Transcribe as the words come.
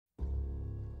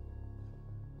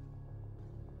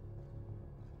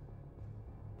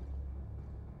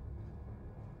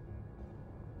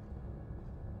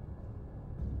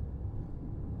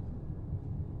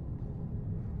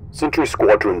Sentry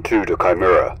Squadron 2 to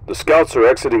Chimera. The scouts are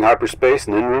exiting hyperspace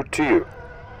and en route to you.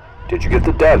 Did you get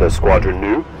the data, Squadron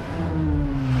New?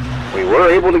 We were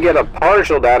able to get a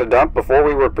partial data dump before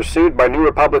we were pursued by New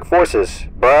Republic forces,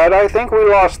 but I think we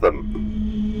lost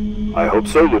them. I hope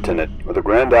so, Lieutenant, or the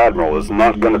Grand Admiral is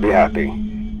not going to be happy.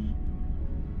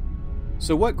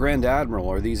 So what Grand Admiral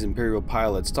are these Imperial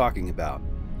pilots talking about?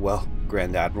 Well,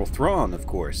 Grand Admiral Thrawn, of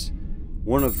course.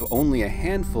 One of only a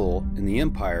handful in the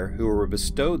Empire who were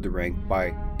bestowed the rank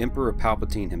by Emperor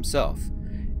Palpatine himself,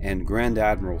 and Grand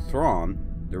Admiral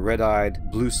Thrawn, the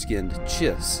red-eyed, blue-skinned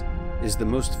Chiss, is the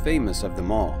most famous of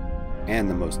them all, and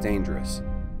the most dangerous.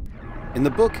 In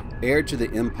the book Heir to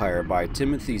the Empire by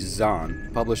Timothy Zahn,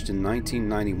 published in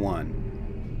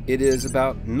 1991, it is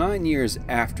about 9 years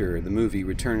after the movie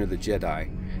Return of the Jedi.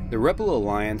 The Rebel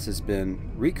Alliance has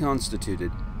been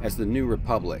reconstituted as the New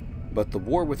Republic, but the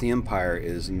war with the Empire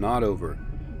is not over.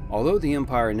 Although the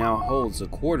Empire now holds a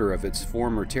quarter of its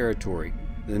former territory,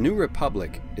 the New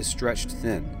Republic is stretched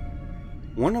thin.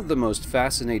 One of the most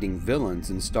fascinating villains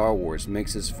in Star Wars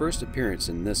makes his first appearance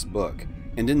in this book,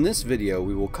 and in this video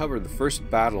we will cover the first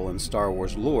battle in Star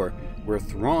Wars lore where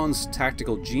Thrawn's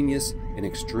tactical genius and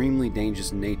extremely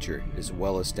dangerous nature is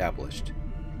well established.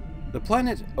 The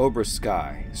planet Obroa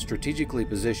Skai, strategically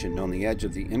positioned on the edge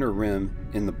of the Inner Rim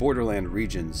in the Borderland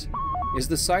regions, is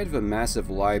the site of a massive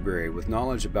library with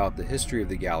knowledge about the history of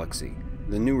the galaxy.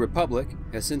 The New Republic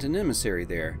has sent an emissary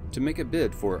there to make a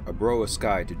bid for Obroa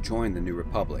Skai to join the New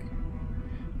Republic.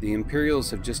 The Imperials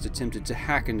have just attempted to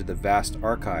hack into the vast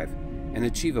archive and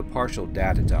achieve a partial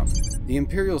data dump. The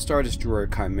Imperial Star Destroyer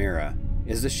Chimera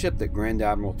is the ship that Grand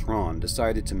Admiral Thrawn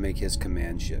decided to make his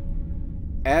command ship.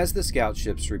 As the scout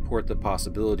ships report the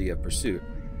possibility of pursuit,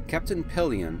 Captain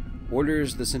Pellaeon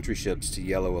orders the sentry ships to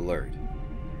yellow alert.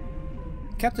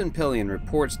 Captain Pellaeon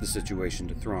reports the situation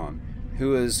to Thrawn,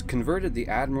 who has converted the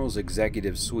Admiral's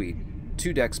executive suite,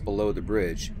 2 decks below the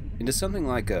bridge, into something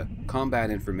like a combat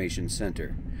information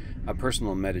center, a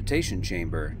personal meditation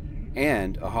chamber,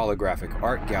 and a holographic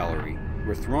art gallery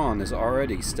where Thrawn is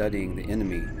already studying the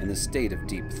enemy in a state of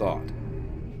deep thought.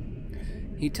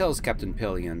 He tells Captain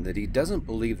Pellaeon that he doesn't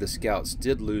believe the scouts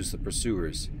did lose the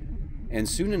pursuers, and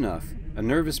soon enough, a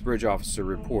nervous bridge officer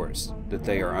reports that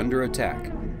they are under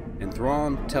attack, and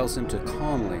Thrawn tells him to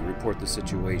calmly report the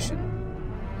situation.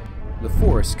 The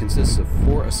force consists of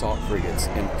 4 assault frigates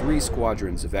and 3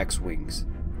 squadrons of X-Wings.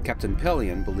 Captain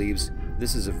Pellaeon believes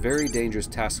this is a very dangerous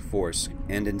task force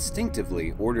and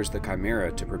instinctively orders the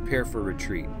Chimera to prepare for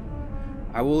retreat.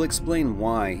 I will explain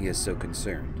why he is so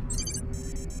concerned.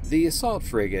 The assault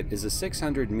frigate is a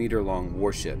 600-meter-long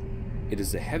warship. It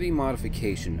is a heavy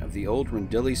modification of the old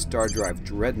Rendili Star Drive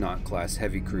Dreadnought class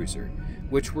heavy cruiser,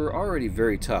 which were already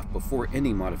very tough before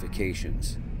any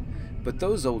modifications. But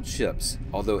those old ships,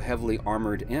 although heavily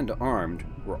armored and armed,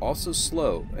 were also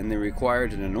slow, and they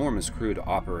required an enormous crew to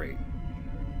operate.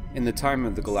 In the time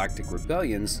of the Galactic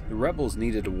Rebellions, the Rebels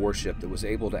needed a warship that was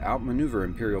able to outmaneuver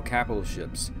Imperial capital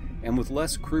ships, and with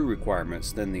less crew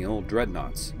requirements than the old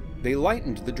dreadnoughts. They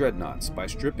lightened the dreadnoughts by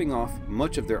stripping off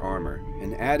much of their armor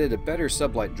and added a better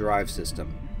sublight drive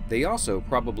system. They also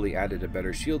probably added a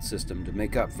better shield system to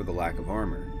make up for the lack of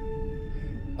armor.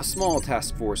 A small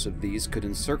task force of these could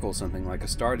encircle something like a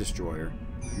Star Destroyer,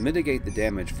 mitigate the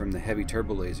damage from the heavy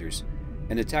turbolasers,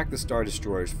 and attack the Star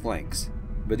Destroyer's flanks.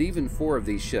 But even 4 of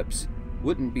these ships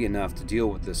wouldn't be enough to deal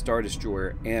with the Star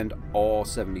Destroyer and all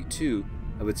 72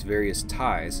 of its various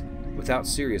ties without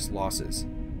serious losses.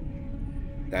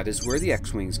 That is where the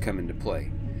X-Wings come into play,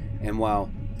 and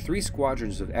while 3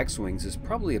 squadrons of X-Wings is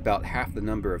probably about half the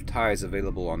number of ties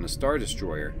available on the Star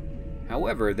Destroyer,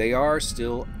 however, they are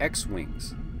still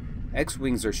X-Wings.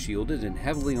 X-Wings are shielded and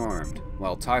heavily armed,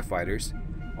 while TIE fighters,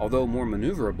 although more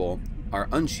maneuverable, are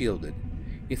unshielded.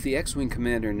 If the X-Wing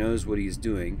commander knows what he is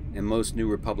doing, and most New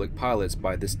Republic pilots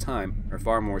by this time are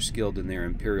far more skilled than their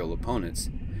Imperial opponents,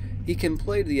 he can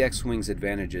play to the X-Wing's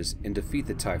advantages and defeat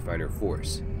the TIE fighter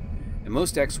force. And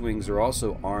most X-Wings are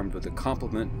also armed with a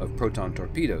complement of proton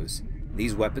torpedoes.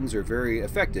 These weapons are very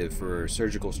effective for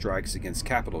surgical strikes against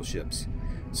capital ships,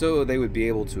 so they would be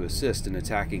able to assist in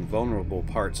attacking vulnerable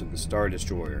parts of the Star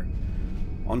Destroyer.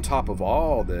 On top of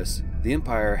all this, the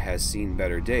Empire has seen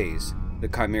better days. The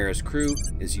Chimera's crew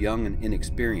is young and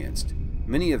inexperienced,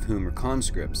 many of whom are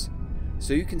conscripts,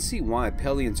 so you can see why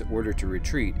Pellaeon's order to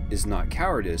retreat is not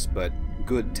cowardice but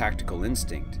good tactical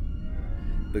instinct.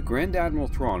 But Grand Admiral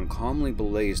Thrawn calmly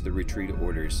belays the retreat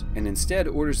orders, and instead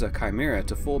orders the Chimera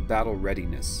to full battle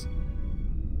readiness.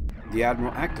 The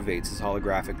Admiral activates his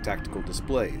holographic tactical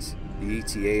displays. The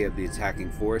ETA of the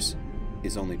attacking force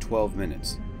is only 12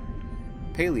 minutes.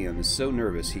 Pelion is so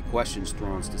nervous he questions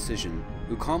Thrawn's decision,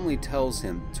 who calmly tells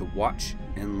him to watch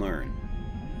and learn.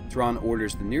 Thrawn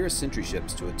orders the nearest sentry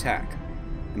ships to attack,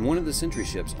 and one of the sentry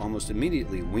ships almost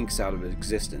immediately winks out of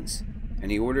existence, and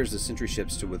he orders the sentry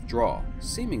ships to withdraw,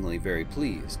 seemingly very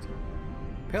pleased.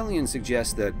 Pelion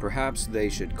suggests that perhaps they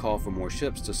should call for more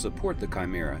ships to support the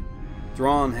Chimera.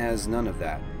 Thrawn has none of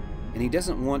that, and he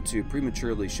doesn't want to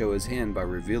prematurely show his hand by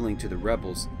revealing to the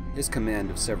rebels his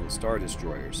command of several Star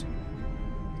Destroyers.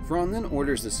 Thrawn then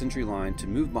orders the sentry line to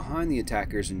move behind the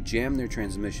attackers and jam their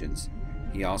transmissions.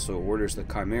 He also orders the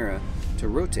Chimera to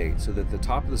rotate so that the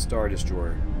top of the Star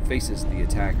Destroyer faces the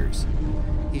attackers.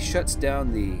 He shuts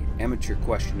down the amateur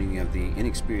questioning of the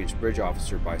inexperienced bridge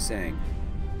officer by saying,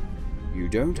 "You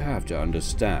don't have to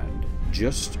understand,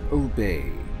 just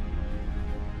obey."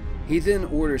 He then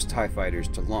orders TIE fighters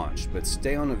to launch, but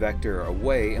stay on a vector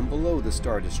away and below the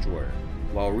Star Destroyer,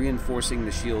 while reinforcing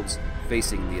the shields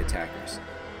facing the attackers.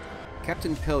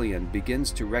 Captain Pelion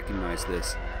begins to recognize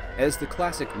this as the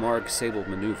classic Marg Sable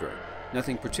maneuver,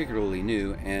 nothing particularly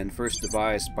new and first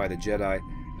devised by the Jedi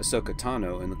Ahsoka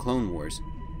Tano in the Clone Wars,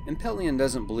 and Pelion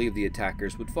doesn't believe the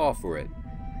attackers would fall for it.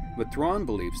 But Thrawn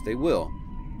believes they will.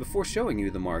 Before showing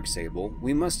you the Marg Sable,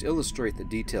 we must illustrate the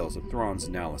details of Thrawn's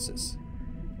analysis.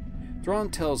 Thrawn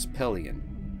tells Pelion,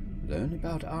 "Learn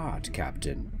about art,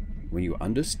 Captain. When you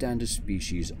understand a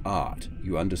species' art,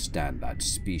 you understand that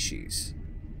species."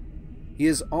 He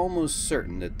is almost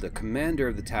certain that the commander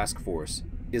of the task force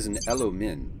is an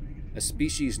Elomin, a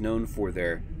species known for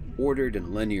their ordered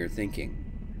and linear thinking.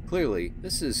 Clearly,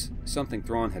 this is something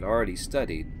Thrawn had already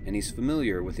studied, and he's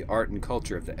familiar with the art and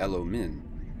culture of the Elomin.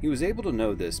 He was able to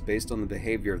know this based on the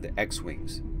behavior of the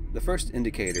X-Wings. The first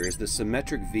indicator is the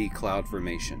symmetric V cloud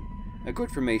formation, a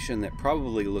good formation that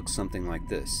probably looks something like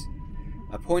this.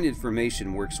 A pointed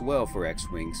formation works well for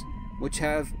X-Wings, which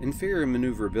have inferior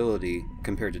maneuverability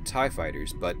compared to TIE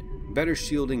fighters, but better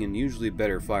shielding and usually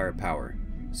better firepower.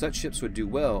 Such ships would do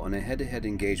well on a head-to-head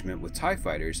engagement with TIE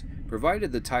fighters,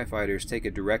 provided the TIE fighters take a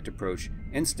direct approach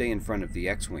and stay in front of the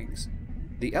X-Wings.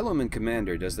 The Elomin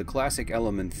commander does the classic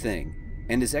Elomin thing,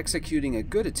 and is executing a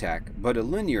good attack, but a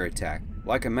linear attack,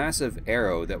 like a massive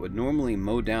arrow that would normally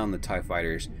mow down the TIE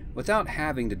fighters without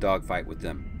having to dogfight with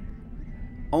them.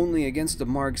 Only against a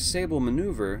Marg Sable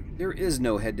maneuver, there is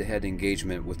no head-to-head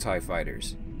engagement with TIE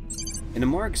fighters. In a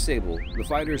Marg Sable, the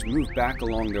fighters move back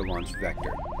along their launch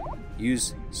vector,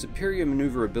 use superior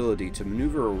maneuverability to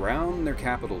maneuver around their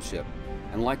capital ship,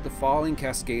 and like the falling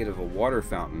cascade of a water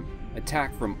fountain,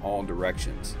 attack from all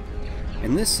directions.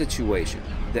 In this situation,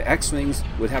 the X-Wings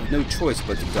would have no choice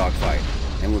but to dogfight,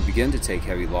 and would begin to take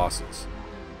heavy losses.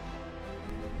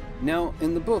 Now,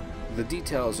 in the book, the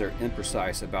details are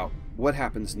imprecise about what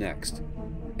happens next,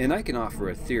 and I can offer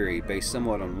a theory based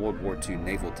somewhat on World War II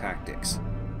naval tactics.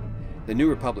 The New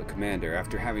Republic commander,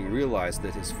 after having realized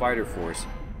that his fighter force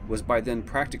was by then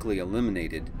practically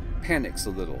eliminated, panics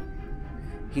a little.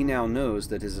 He now knows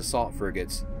that his assault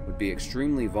frigates would be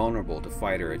extremely vulnerable to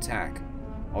fighter attack.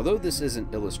 Although this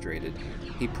isn't illustrated,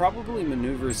 he probably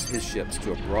maneuvers his ships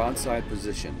to a broadside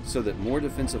position so that more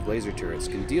defensive laser turrets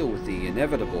can deal with the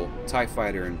inevitable TIE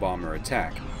fighter and bomber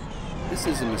attack. This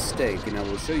is a mistake, and I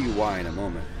will show you why in a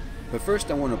moment. But first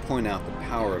I want to point out the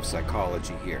power of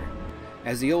psychology here.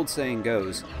 As the old saying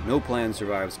goes, no plan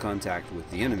survives contact with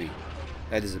the enemy.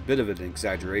 That is a bit of an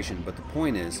exaggeration, but the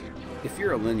point is, if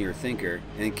you're a linear thinker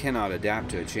and cannot adapt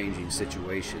to a changing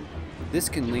situation, this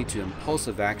can lead to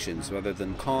impulsive actions rather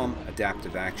than calm,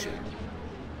 adaptive action.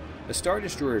 A Star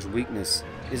Destroyer's weakness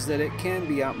is that it can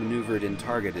be outmaneuvered and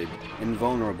targeted in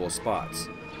vulnerable spots,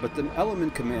 but the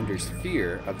Elomin commander's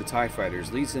fear of the TIE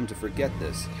fighters leads him to forget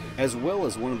this, as well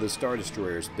as one of the Star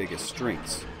Destroyer's biggest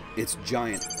strengths, its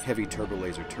giant heavy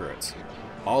turbolaser turrets,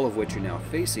 all of which are now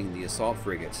facing the assault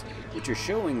frigates, which are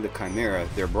showing the Chimera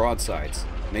their broadsides,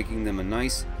 making them a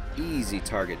nice, easy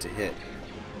target to hit.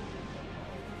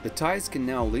 The TIEs can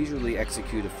now leisurely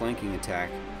execute a flanking attack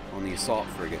on the assault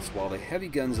frigates, while the heavy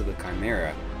guns of the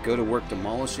Chimera go to work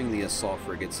demolishing the assault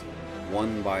frigates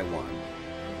one by one.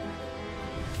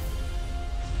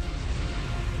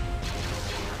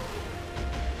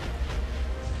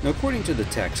 Now, according to the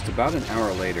text, about an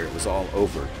hour later it was all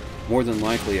over. More than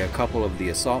likely, a couple of the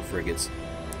assault frigates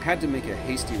had to make a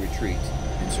hasty retreat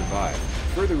and survive,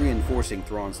 further reinforcing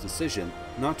Thrawn's decision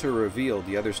not to reveal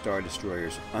the other Star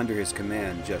Destroyers under his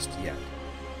command just yet.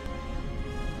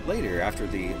 Later, after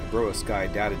the Obroa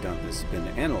Skai data dump has been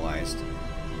analyzed,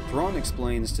 Thrawn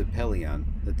explains to Pelion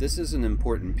that this is an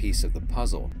important piece of the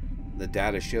puzzle. The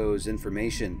data shows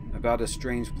information about a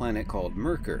strange planet called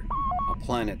Merkur, a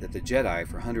planet that the Jedi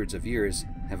for hundreds of years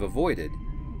have avoided,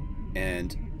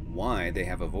 and why they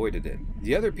have avoided it.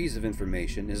 The other piece of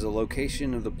information is the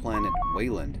location of the planet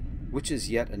Wayland, which is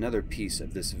yet another piece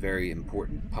of this very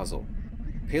important puzzle.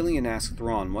 Pelion asks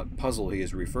Thrawn what puzzle he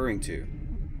is referring to.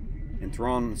 In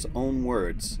Thrawn's own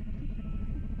words,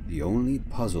 "The only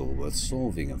puzzle worth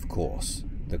solving, of course,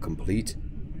 the complete,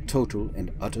 total,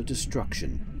 and utter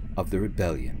destruction of the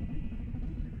rebellion."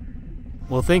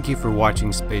 Well, thank you for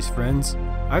watching, Space Friends.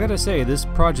 I gotta say, this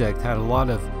project had a lot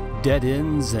of dead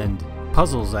ends and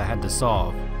puzzles I had to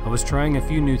solve. I was trying a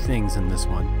few new things in this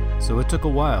one, so it took a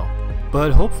while.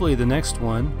 But hopefully the next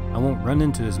one, I won't run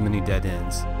into as many dead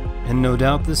ends. And no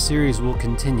doubt this series will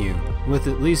continue, with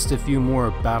at least a few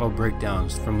more battle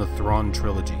breakdowns from the Thrawn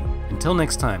trilogy. Until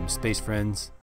next time, Space Friends.